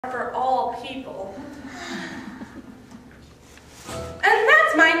are for all people. And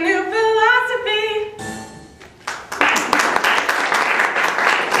that's my new philosophy.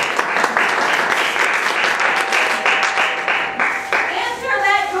 Answer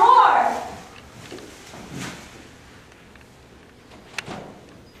that door!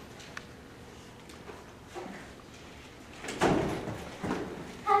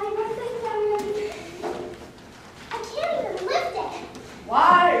 Happy birthday, Cameron. I can't even lift it. Why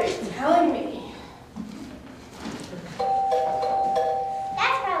are you telling me?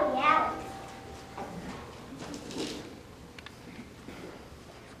 That's probably Alex.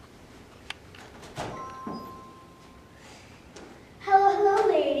 Hello, hello,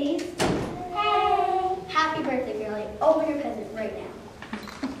 ladies. Hey. Happy birthday, girlie. Open your present right now.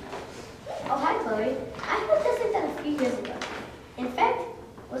 Oh, hi, Chloe. I put this like that a few years ago. In fact,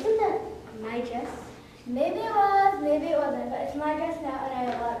 wasn't that my dress? Maybe it was, maybe it wasn't, but it's my dress now and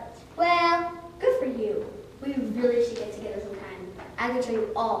I love it. Well, good for you. We really should get together sometime. I can show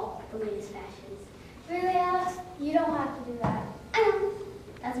you all the latest fashions. Really, Alex? You don't have to do that. I know.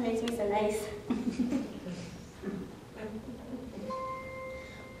 That's what makes me so nice.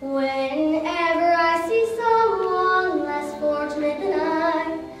 Whenever I see someone less fortunate than I,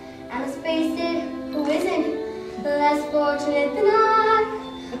 and let's face it, who isn't less fortunate than I?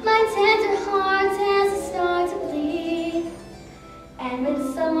 My tender heart tends to start to bleed. And when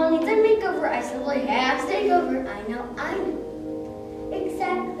someone needs a makeover, I simply have to take over. I know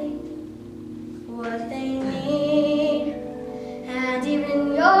exactly what they need. And even in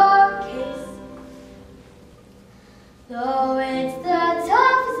your case, though it's the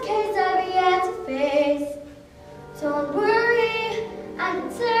toughest case I've yet to face, don't worry, I'm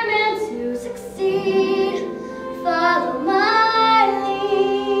determined to succeed. Follow my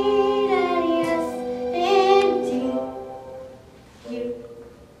lead, and yes, indeed, you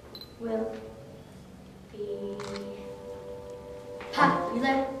will be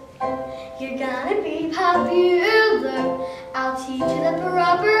popular. You're gonna be popular. I'll teach you the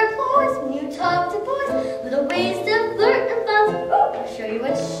proper voice when you talk to boys. Little ways to flirt and flounce. I'll show you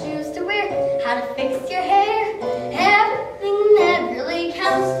what shoes to wear, how to fix your hair. Everything that really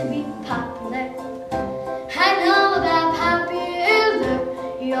counts to be popular. I know about popular.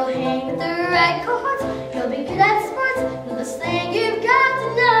 You'll hang with the right chords. You'll be good at sports. Know the slang you've got to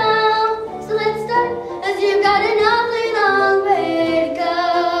know. So let's start, as you've got an awfully long way to go.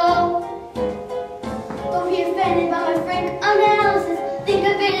 Don't be offended by my frank analysis. Think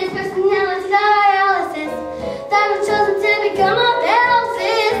of it as personality dialysis. That was chosen to become a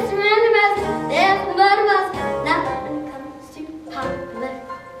balances. Surrounded by death and bottom of us. Not when it comes to popular.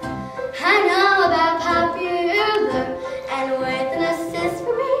 I know about popular, and with an assist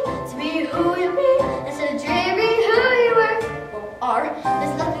for me to be who you be instead of dreary who you were or are.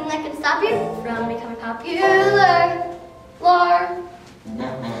 There's nothing that can stop you from becoming popular. Lord. La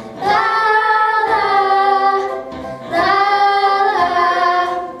la la la.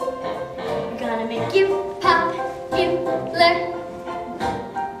 We're gonna make you popular.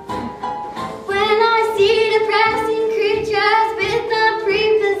 When I see depressing creatures with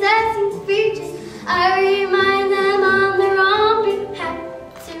unprepossessing features, I remind them on their own behalf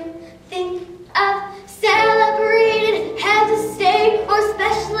to think of celebrated heads of state or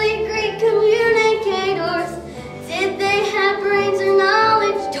especially great communicators. Did they have brains or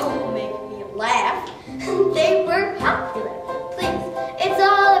knowledge? Don't make me laugh. They were popular. Please, it's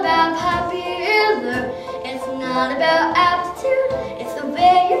all about popular. It's not about aptitude. It's the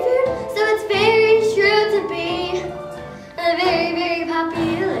way you're viewed. So it's very true to be very, very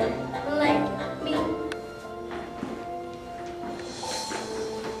popular, like me.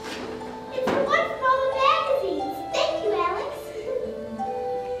 It's the one from all the magazines. Thank you, Alex.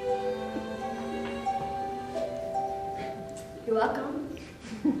 You're welcome.